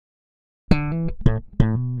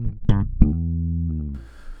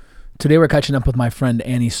Today we're catching up with my friend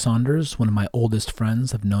Annie Saunders, one of my oldest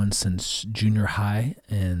friends I've known since junior high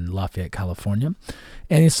in Lafayette, California.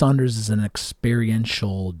 Annie Saunders is an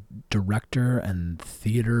experiential director and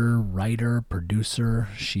theater writer, producer.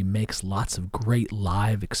 She makes lots of great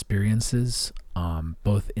live experiences,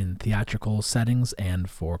 both in theatrical settings and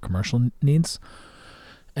for commercial needs.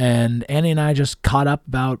 And Annie and I just caught up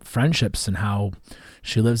about friendships and how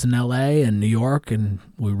she lives in LA and New York, and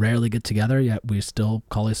we rarely get together, yet we still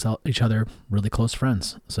call each other really close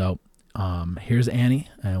friends. So here's Annie,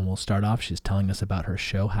 and we'll start off. She's telling us about her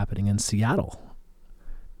show happening in Seattle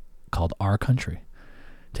called Our Country.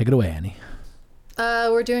 Take it away, Annie.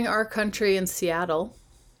 We're doing Our Country in Seattle.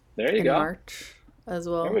 There you go. In March as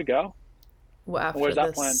well. There we go. Well, after Where's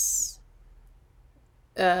that this,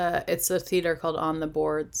 it's a theater called On the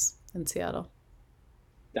Boards in Seattle.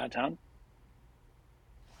 Downtown?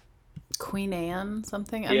 Queen Anne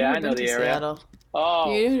something? Yeah, I know the area. Seattle.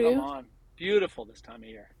 Oh, You come do? on. Beautiful this time of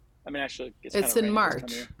year. I mean, actually, It's kind of in rainy March.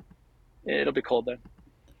 this time of year. It'll be cold then.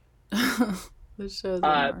 The show's in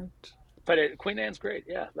March. But Queen Anne's great.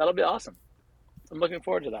 Yeah, that'll be awesome. I'm looking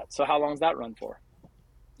forward to that. So how long does that run for?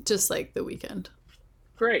 Just like the weekend.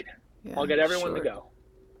 Great. Yeah, I'll get everyone to short. go.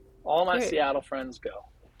 All my Great. Seattle friends go.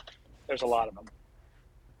 There's a lot of them.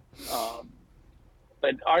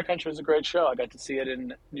 But Our Country was a great show. I got to see it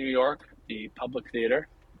in New York, the Public Theater,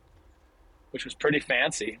 which was pretty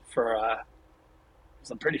fancy for it was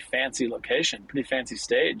a pretty fancy location, pretty fancy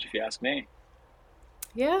stage, if you ask me.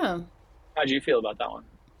 Yeah. How'd you feel about that one?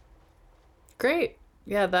 Great.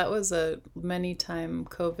 Yeah, that was a many-time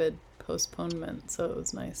COVID postponement, so it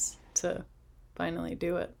was nice to finally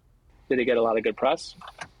do it. Did it get a lot of good press?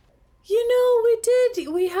 You know, we did.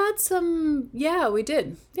 We had some. Yeah, we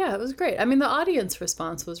did. Yeah, it was great. I mean, the audience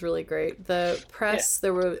response was really great. The press,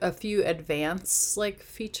 there were a few advance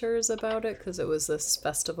features about it because it was this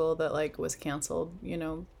festival that was canceled,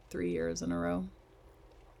 3 years in a row.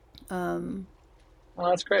 Well,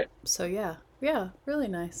 that's great. So yeah, really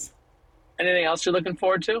nice. Anything else you're looking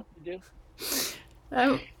forward to? You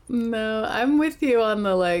do? No, I'm with you on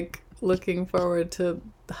the looking forward to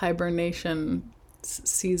the hibernation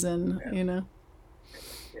season, Yeah.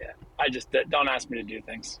 I just don't ask me to do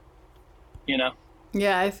things,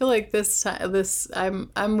 Yeah, I feel like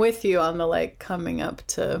I'm with you on the coming up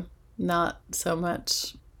to not so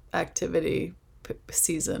much activity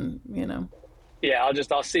season, Yeah,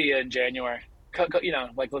 I'll see you in January.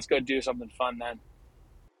 Let's go do something fun then.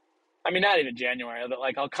 I mean, not even January, but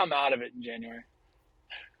I'll come out of it in January.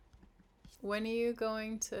 When are you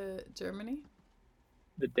going to Germany?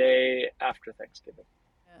 The day after Thanksgiving.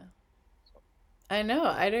 Yeah. I know.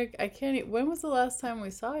 I can't. When was the last time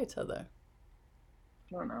we saw each other?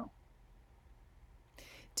 I don't know.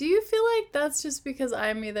 Do you feel like that's just because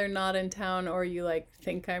I'm either not in town or you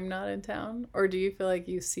think I'm not in town? Or do you feel like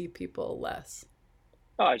you see people less?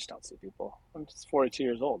 Oh, I just don't see people. I'm just 42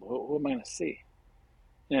 years old. Who am I going to see?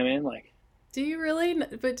 You know what I mean? Do you really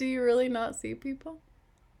not see people?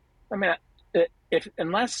 I mean,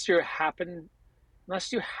 unless you happen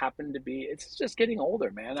to be, it's just getting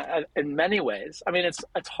older, man. In many ways, I mean, it's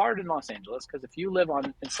hard in Los Angeles because if you live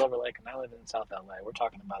in Silver Lake and I live in South LA, we're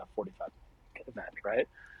talking about a 45 event, right?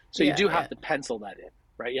 So you do have to pencil that in,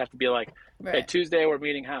 right? You have to be like, hey, Tuesday we're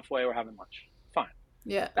meeting halfway, we're having lunch. Fine.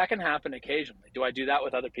 Yeah. That can happen occasionally. Do I do that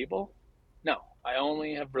with other people? No, I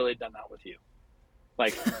only have really done that with you.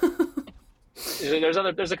 There's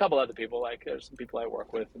a couple other people, there's some people I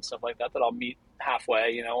work with and stuff like that I'll meet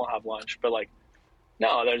halfway, we'll have lunch, but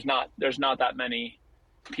no, there's not that many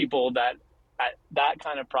people that at that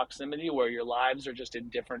kind of proximity where your lives are just in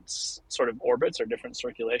different sort of orbits or different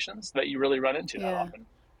circulations that you really run into that often.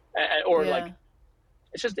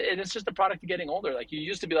 It's just a product of getting older. You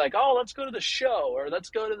used to be like, oh, let's go to the show or let's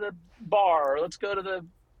go to the bar or let's go to the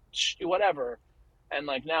whatever. And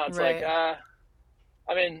now it's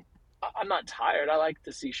I mean, I'm not tired. I like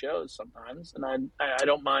to see shows sometimes, and I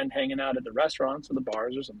don't mind hanging out at the restaurants or the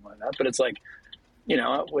bars or something like that. But it's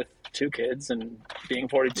with 2 kids and being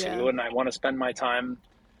 42, and I want to spend my time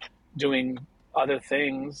doing other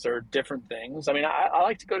things or different things. I mean, I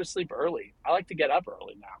like to go to sleep early. I like to get up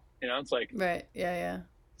early now. It's right, yeah.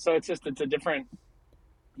 So it's a different.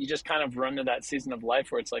 You just kind of run to that season of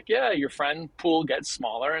life where it's your friend pool gets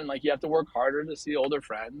smaller, and you have to work harder to see older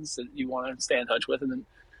friends that you want to stay in touch with, and then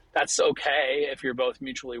that's okay if you're both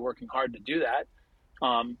mutually working hard to do that.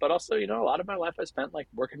 But also, a lot of my life I spent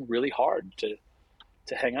working really hard to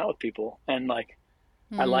hang out with people, and I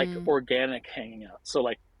like organic hanging out. So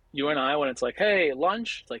you and I, when it's hey,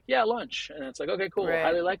 lunch, it's lunch, and it's okay, cool,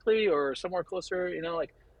 highly likely or somewhere closer,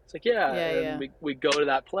 It's like, and we go to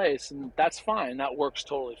that place, and that's fine. That works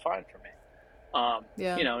totally fine for me.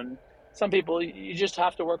 You know, and some people you just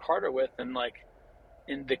have to work harder with, and like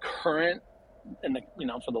in the current, you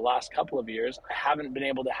know, for the last couple of years, I haven't been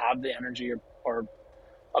able to have the energy or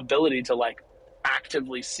ability to like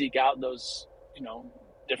actively seek out those, you know,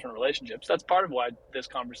 different relationships. That's part of why this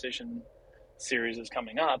conversation series is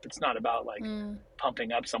coming up. It's not about like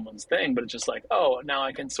pumping up someone's thing, but it's just like, oh, now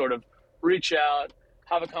I can sort of reach out,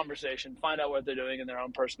 have a conversation, find out what they're doing in their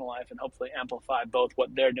own personal life, and hopefully amplify both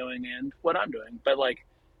what they're doing and what I'm doing. But like,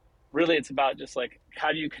 really, it's about just like,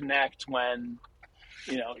 how do you connect when,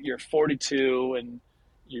 you know, you're 42 and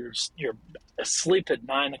you're asleep at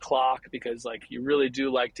 9 o'clock because like you really do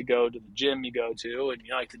like to go to the gym you go to, and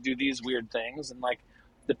you like to do these weird things, and like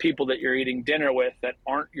the people that you're eating dinner with that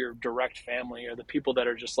aren't your direct family, or the people that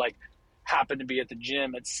are just like happen to be at the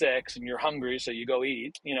gym at 6 and you're hungry so you go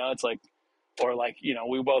eat, you know. It's like, or like, you know,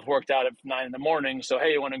 we both worked out at 9 in the morning, so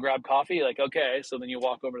hey, you want to grab coffee? Like, okay, so then you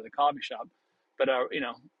walk over to the coffee shop. But you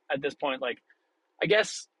know, at this point, like, I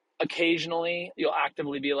guess occasionally you'll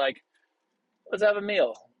actively be like, let's have a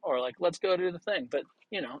meal, or like, let's go do the thing. But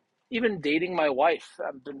you know, even dating my wife,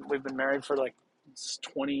 we've been married for like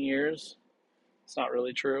 20 years. It's not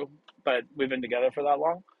really true, but we've been together for that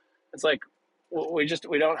long. It's like, we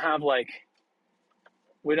don't have like,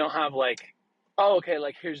 oh, okay,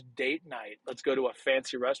 like here's date night, let's go to a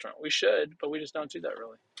fancy restaurant. We should, but we just don't do that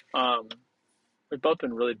really. We've both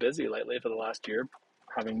been really busy lately for the last year,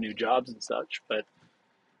 having new jobs and such, but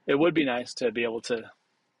it would be nice to be able to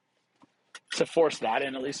force that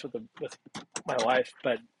in, at least with my wife.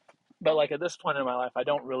 But like at this point in my life, I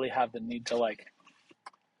don't really have the need to like,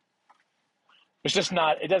 it's just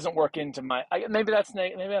not, it doesn't work into my, maybe that's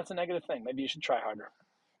a negative thing. Maybe you should try harder.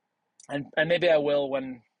 And maybe I will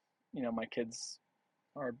when, you know, my kids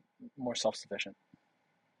are more self-sufficient,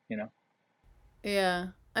 you know? Yeah.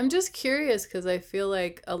 I'm just curious because I feel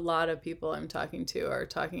like a lot of people I'm talking to are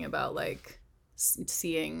talking about like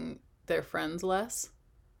seeing their friends less,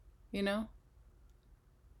 you know?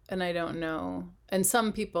 And I don't know. And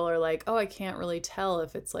some people are like, oh, I can't really tell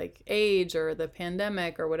if it's like age or the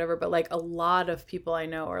pandemic or whatever. But like a lot of people I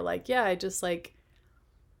know are like, yeah, I just like,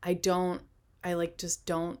 just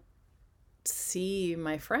don't see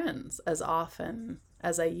my friends as often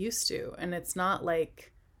as I used to. And it's not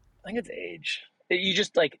like, I think it's age. You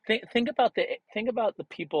just like think about the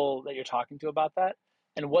people that you're talking to about that,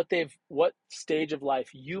 and what stage of life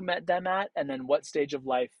you met them at, and then what stage of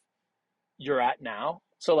life you're at now.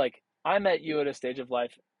 So like, I met you at a stage of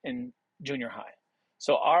life in junior high.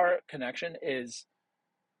 So our connection is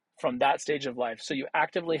from that stage of life. So you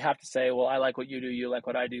actively have to say, well, I like what you do, you like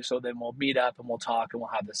what I do. So then we'll meet up and we'll talk and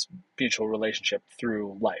we'll have this mutual relationship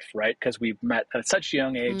through life, right? Because we've met at such a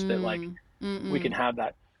young age that like we can have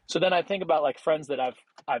that. So then I think about like friends that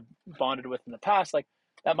I've bonded with in the past, like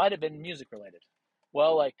that might have been music related.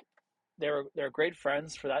 Well, like they're great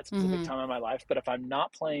friends for that specific time in my life. But if I'm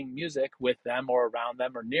not playing music with them or around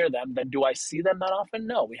them or near them, then do I see them that often?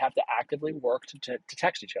 No, we have to actively work to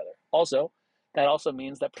text each other. Also, that also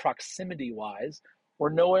means that proximity wise, we're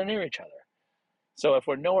nowhere near each other. So if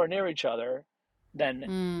we're nowhere near each other,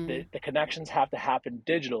 then the connections have to happen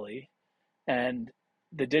digitally, and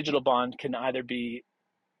the digital bond can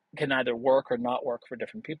either work or not work for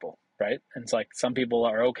different people, right? And it's like some people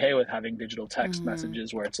are okay with having digital text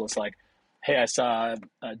messages where it's just like, hey, I saw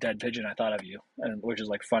a dead pigeon, I thought of you, and which is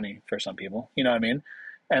like funny for some people, you know what I mean?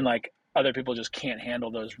 And like other people just can't handle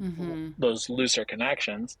those looser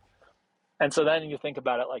connections. And so then you think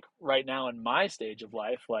about it, like right now in my stage of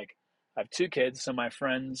life, like I have 2 kids, so my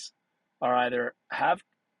friends are and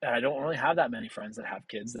I don't really have that many friends that have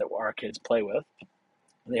kids that our kids play with.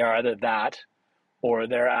 They are either that, or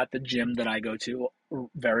they're at the gym that I go to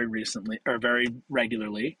very recently or very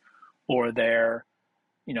regularly, or they're,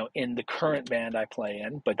 you know, in the current band I play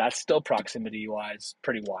in, but that's still proximity wise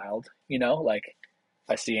pretty wild. You know, like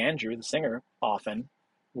I see Andrew, the singer, often.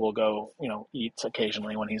 We'll go, you know, eat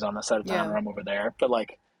occasionally when he's on the side of town or I'm over there. But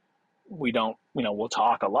like, we don't, you know, we'll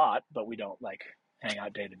talk a lot, but we don't like hang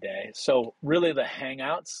out day to day. So really the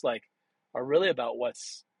hangouts like are really about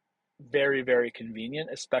what's very, very convenient,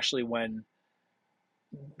 especially when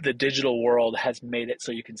the digital world has made it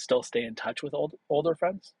so you can still stay in touch with older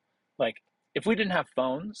friends. Like if we didn't have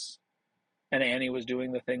phones and Annie was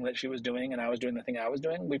doing the thing that she was doing and I was doing the thing I was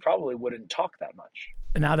doing, we probably wouldn't talk that much.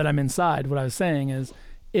 And now that I'm inside, what I was saying is,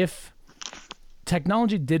 if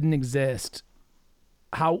technology didn't exist,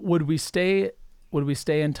 how would we stay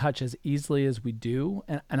in touch as easily as we do?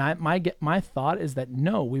 And my thought is that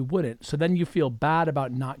no, we wouldn't. So then you feel bad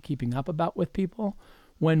about not keeping up with people,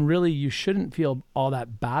 when really you shouldn't feel all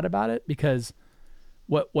that bad about it, because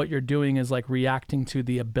what you're doing is like reacting to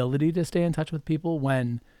the ability to stay in touch with people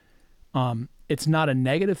when it's not a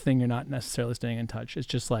negative thing. You're not necessarily staying in touch. It's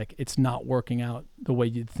just like it's not working out the way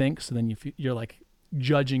you'd think. So then you're like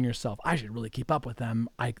judging yourself. I should really keep up with them.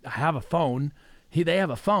 I have a phone. They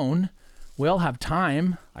have a phone. We all have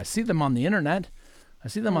time. I see them on the internet. I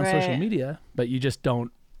see them on social media, but you just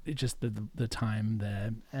don't. It's just the time,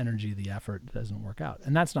 the energy, the effort doesn't work out.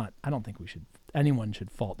 And that's not, I don't think anyone should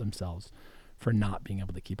fault themselves for not being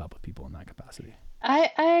able to keep up with people in that capacity.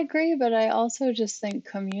 I agree, but I also just think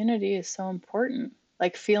community is so important.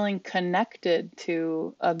 Like feeling connected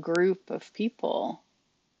to a group of people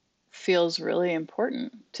feels really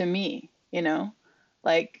important to me, you know?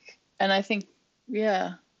 Like, and I think,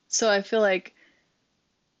 yeah. So I feel like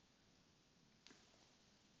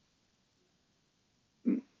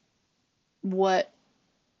what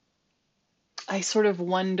I sort of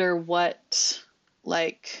wonder what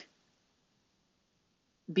like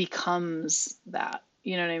becomes that,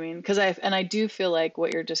 you know what I mean? Because I do feel like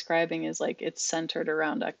what you're describing is like it's centered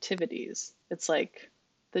around activities. It's like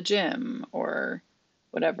the gym or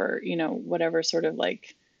whatever, you know, whatever sort of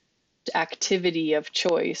like activity of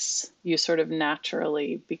choice, you sort of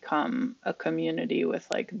naturally become a community with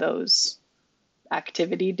like those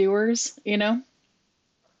activity doers, you know?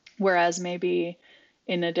 Whereas maybe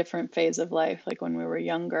in a different phase of life, like when we were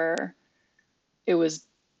younger, it was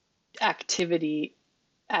activity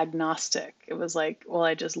agnostic. It was like, well,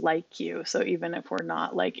 I just like you. So even if we're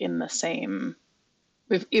not like in the same,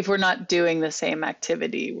 if we're not doing the same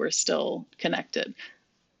activity, we're still connected.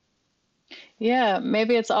 Yeah,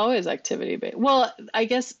 maybe it's always activity based. Well, I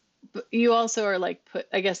guess you also are like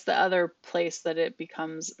I guess the other place that it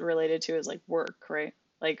becomes related to is like work, right?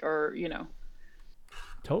 Like, or, you know.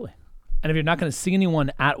 Totally. And if you're not going to see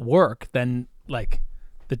anyone at work, then like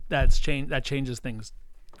that changes things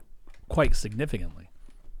quite significantly.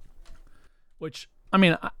 Which, I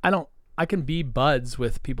mean, I can be buds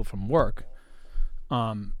with people from work,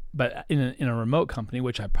 but in a remote company,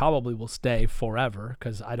 which I probably will stay forever,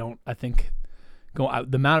 because I think the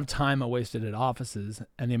amount of time I wasted at offices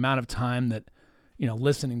and the amount of time that, you know,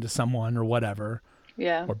 listening to someone or whatever,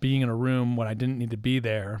 or being in a room when I didn't need to be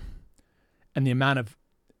there, and the amount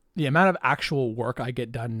of actual work I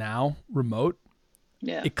get done now remote,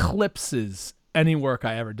 eclipses any work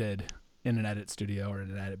I ever did in an edit studio or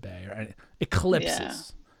in an edit bay, or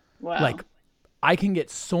eclipses. Yeah. Wow. Like I can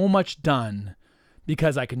get so much done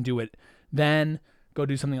because I can do it, then go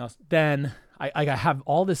do something else. Then I have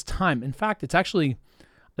all this time. In fact, it's actually,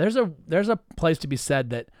 there's a place to be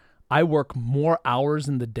said that I work more hours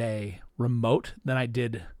in the day remote than I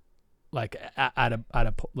did like at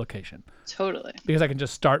a location. Totally. Because I can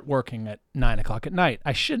just start working at 9:00 at night.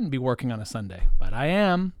 I shouldn't be working on a Sunday, but I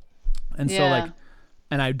am. And so like,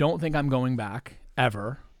 and I don't think I'm going back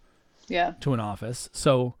ever to an office.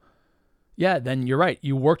 So yeah, then you're right.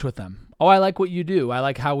 You worked with them. Oh, I like what you do. I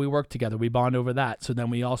like how we work together. We bond over that. So then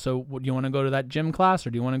we also, do you want to go to that gym class, or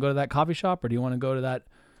do you want to go to that coffee shop, or do you want to go to that,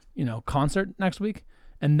 you know, concert next week?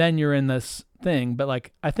 And then you're in this thing. But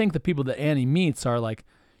like, I think the people that Annie meets are like,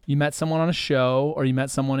 you met someone on a show, or you met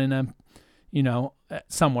someone in a, you know,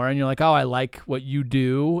 somewhere, and you're like, oh, I like what you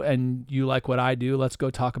do and you like what I do. Let's go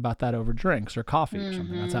talk about that over drinks or coffee or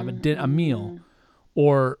something. Let's have a meal.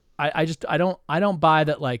 Or I don't buy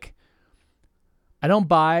that. Like, I don't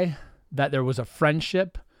buy that there was a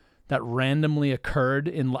friendship that randomly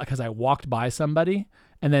occurred because I walked by somebody,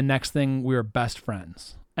 and then next thing we were best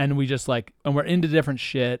friends, and we just like, and we're into different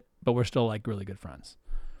shit, but we're still like really good friends.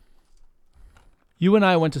 You and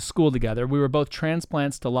I went to school together. We were both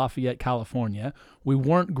transplants to Lafayette, California.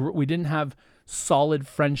 We didn't have solid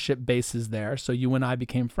friendship bases there, so you and I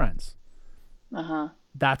became friends.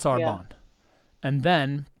 That's our bond. And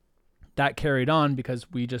then that carried on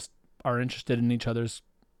because we just are interested in each other's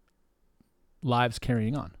lives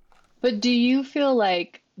carrying on. But do you feel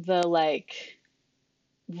like the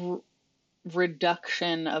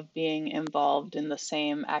reduction of being involved in the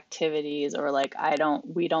same activities, or like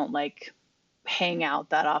we don't like hang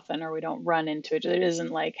out that often, or we don't run into each other? It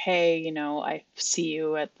isn't like, hey, you know, I see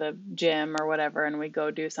you at the gym or whatever and we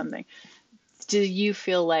go do something. Do you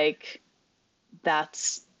feel like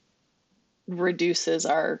that's reduces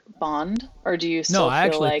our bond, or do you still No, I feel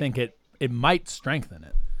actually like, think it might strengthen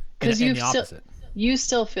it. because in the opposite. You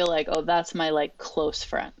still feel like, oh, that's my like close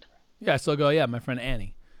friend. Yeah, I still go, yeah, my friend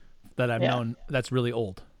Annie that I've known, that's really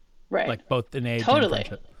old. Right. Like both in age Totally. and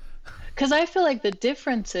friendship. Because I feel like the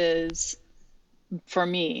difference is, for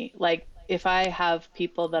me, like if I have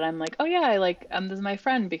people that I'm like, oh yeah, I like, this is my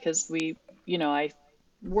friend because we, you know, I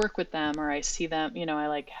work with them or I see them, you know, I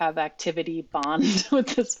like have activity bond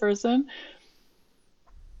with this person.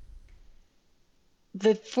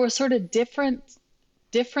 The for sort of difference,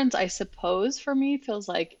 I suppose, for me feels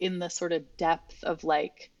like in the sort of depth of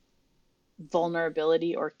like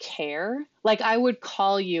vulnerability or care. Like I would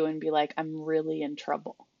call you and be like, I'm really in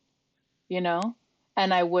trouble, you know?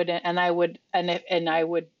 And I wouldn't, and I would, and I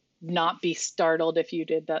would not be startled if you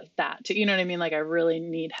did that too. You know what I mean? Like I really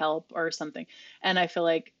need help or something. And I feel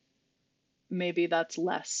like maybe that's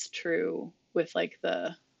less true with like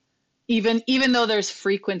the, even though there's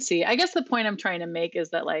frequency. I guess the point I'm trying to make is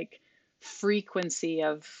that like frequency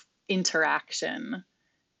of interaction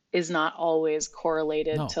is not always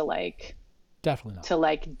correlated No, to like definitely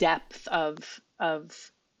not. depth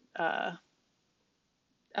uh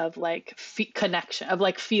of like connection, of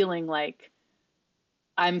like feeling like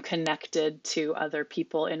I'm connected to other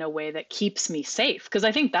people in a way that keeps me safe. Because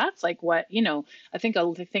I think that's like what, you know, I think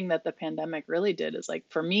the thing that the pandemic really did is like,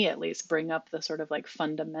 for me at least, bring up the sort of like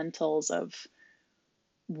fundamentals of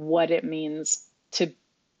what it means to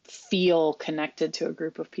feel connected to a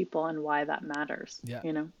group of people and why that matters, Yeah.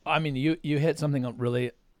 you know? I mean, you hit something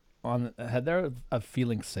really on the head there of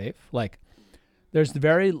feeling safe. Like there's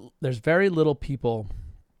very little people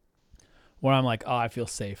where I'm like, oh, I feel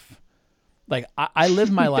safe. Like I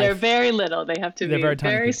live my life. They're very little. They have to They're be very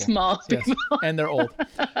tiny very people. small Yes, people. and they're old.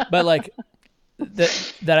 But like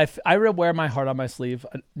I wear my heart on my sleeve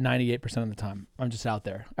 98% of the time. I'm just out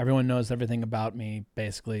there. Everyone knows everything about me,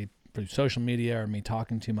 basically through social media or me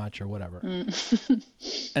talking too much or whatever.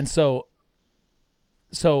 And so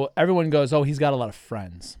everyone goes, oh, he's got a lot of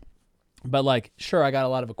friends. But like, sure, I got a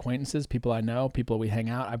lot of acquaintances, people I know, people we hang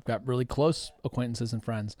out. I've got really close acquaintances and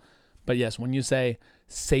friends. But yes, when you say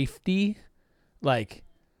safety, like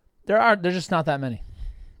there's just not that many.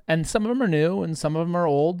 And some of them are new and some of them are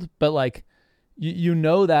old, but like you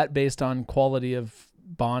know that based on quality of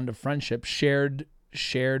bond of friendship, shared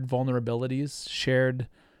vulnerabilities, shared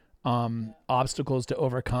obstacles to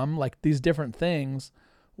overcome, like these different things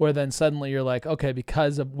where then suddenly you're like, okay,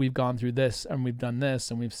 because we've gone through this and we've done this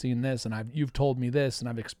and we've seen this and you've told me this and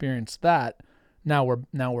I've experienced that. Now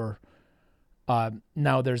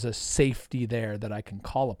there's a safety there that I can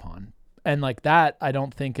call upon. And like that, I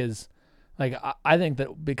don't think is like, I think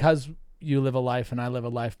that because you live a life and I live a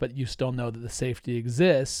life, but you still know that the safety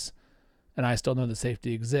exists and I still know the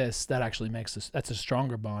safety exists, that actually that's a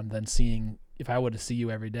stronger bond than seeing, if I were to see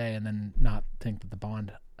you every day and then not think that the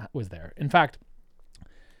bond was there. In fact,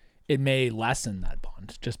 it may lessen that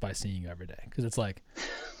bond just by seeing you every day. Cause it's like,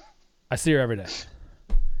 I see her every day.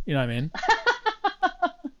 You know what I mean?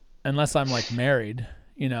 Unless I'm like married,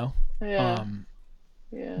 you know? Yeah.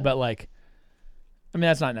 Yeah. But like, I mean,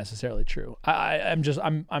 that's not necessarily true.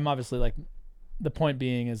 I'm obviously like, the point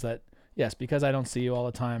being is that yes, because I don't see you all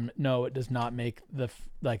the time. No, it does not make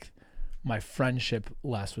my friendship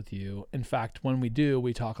less with you. In fact, when we do,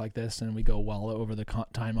 we talk like this and we go well over the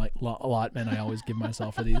time like allotment I always give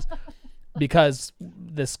myself for these, because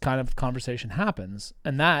this kind of conversation happens,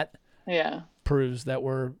 and that proves that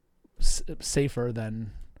we're safer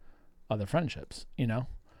than other friendships, you know?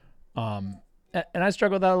 And I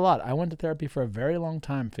struggle with that a lot. I went to therapy for a very long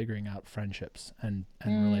time figuring out friendships and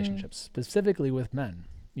relationships, specifically with men.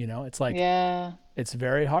 You know, it's like, it's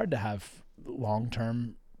very hard to have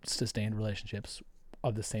long-term sustained relationships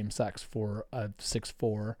of the same sex for a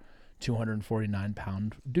 6'4",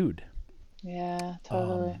 249-pound dude. Yeah,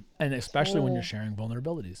 totally. And especially when you're sharing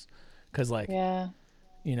vulnerabilities. Because like,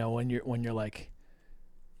 you know, when you're like,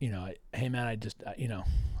 you know, hey man, I just, you know,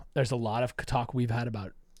 there's a lot of talk we've had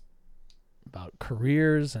about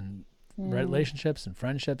careers and relationships and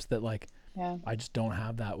friendships that like, I just don't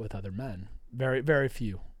have that with other men. Very, very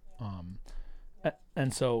few.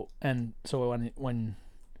 And so when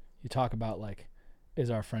you talk about like, is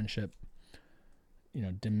our friendship, you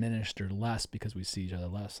know, diminished or less because we see each other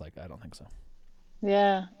less? Like, I don't think so.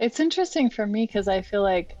 Yeah. It's interesting for me because I feel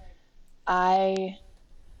like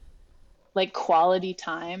quality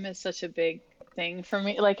time is such a big thing for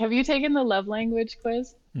me. Like, have you taken the love language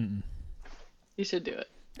quiz? Mm-mm. You should do it.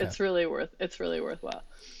 Okay. It's really worthwhile.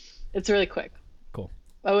 It's really quick. Cool.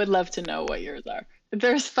 I would love to know what yours are.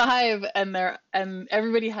 There's 5 and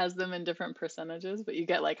everybody has them in different percentages, but you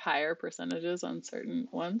get like higher percentages on certain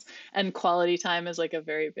ones. And quality time is like a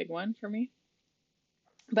very big one for me.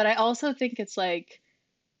 But I also think it's like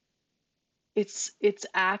it's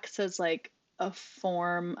acts as like a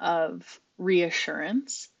form of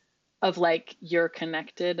reassurance of like you're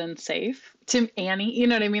connected and safe to Annie, you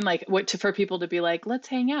know what I mean? Like for people to be like, let's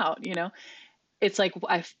hang out, you know? It's like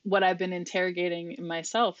what I've been interrogating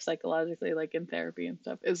myself psychologically, like in therapy and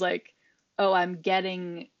stuff, is like, oh,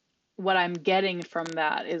 what I'm getting from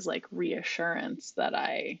that is like reassurance that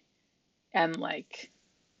I am like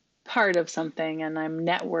part of something, and I'm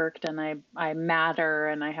networked, and I matter,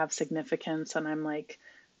 and I have significance, and I'm like,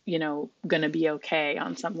 gonna be okay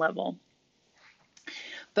on some level.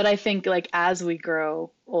 But I think like as we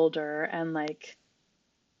grow older and like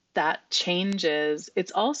that changes,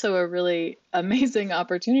 it's also a really amazing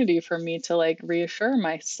opportunity for me to like reassure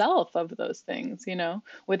myself of those things,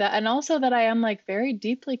 with that. And also that I am like very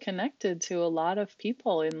deeply connected to a lot of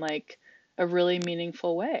people in like a really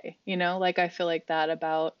meaningful way, like I feel like that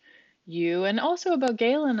about you, and also about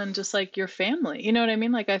Galen and just like your family, you know what I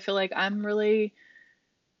mean? Like I feel like I'm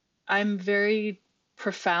very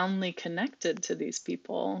profoundly connected to these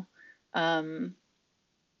people. Um,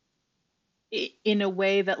 in a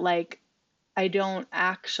way that like I don't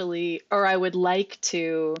actually, or I would like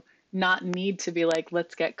to not need to be like,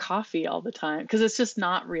 let's get coffee all the time, because it's just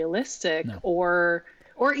not realistic. No. Or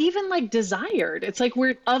even like desired. It's like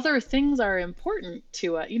where other things are important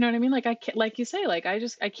to it. You know what I mean? Like I can't, like you say, like I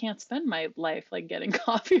can't spend my life like getting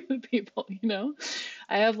coffee with people,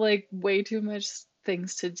 I have like way too much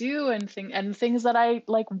things to do, and things that I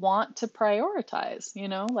like want to prioritize,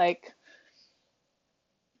 like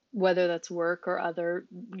whether that's work or other,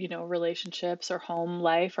 relationships or home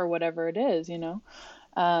life or whatever it is,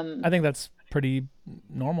 I think that's pretty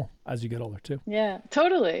normal as you get older too. Yeah,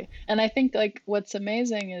 totally. And I think like what's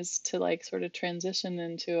amazing is to like sort of transition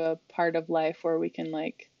into a part of life where we can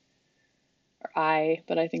like,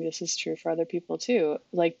 but I think this is true for other people too,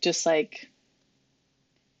 like just like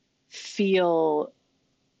feel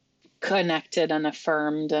connected and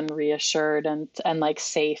affirmed and reassured and like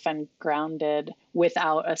safe and grounded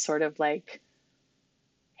without a sort of like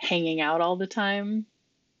hanging out all the time,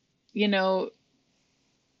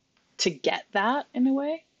 to get that in a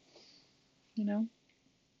way,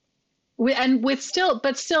 but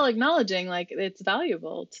still acknowledging like it's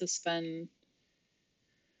valuable to spend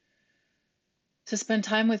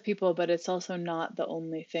time with people, but it's also not the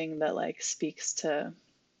only thing that like speaks to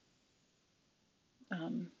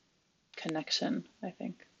connection, I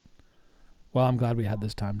think. Well, I'm glad we had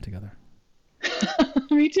this time together.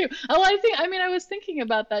 Me too. Oh, I was thinking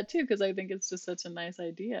about that too, because I think it's just such a nice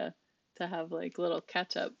idea to have like little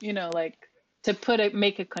catch up, like to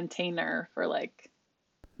make a container for like,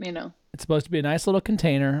 It's supposed to be a nice little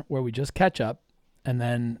container where we just catch up, and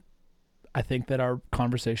then I think that our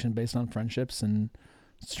conversation based on friendships and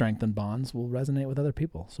strength and bonds will resonate with other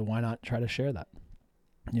people. So why not try to share that?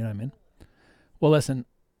 You know what I mean? Well, listen,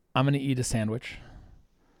 I'm going to eat a sandwich.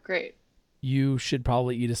 Great. You should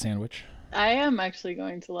probably eat a sandwich. I am actually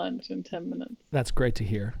going to lunch in 10 minutes. That's great to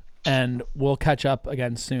hear. And we'll catch up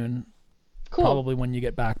again soon. Cool. Probably when you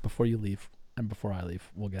get back before you leave and before I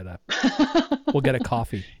leave. We'll get a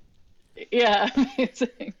coffee. Yeah,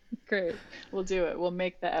 amazing. Great. We'll do it. We'll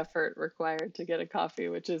make the effort required to get a coffee,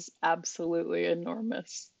 which is absolutely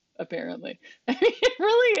enormous, apparently. I mean, it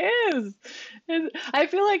really is. I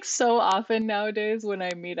feel like so often nowadays when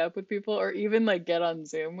I meet up with people or even like get on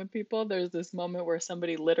Zoom with people, there's this moment where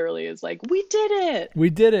somebody literally is like, we did it. We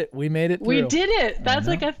did it. We made it through. We did it. That's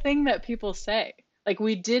like a thing that people say. Like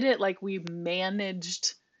we did it, like we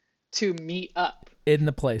managed to meet up. In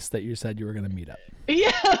the place that you said you were going to meet up.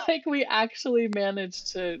 Yeah, like we actually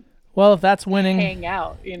managed to. Well, if that's winning, hang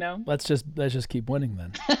out, Let's just keep winning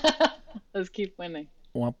then. Let's keep winning.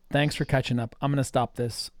 Well, thanks for catching up. I'm going to stop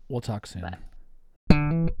this. We'll talk soon.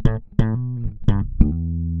 Bye.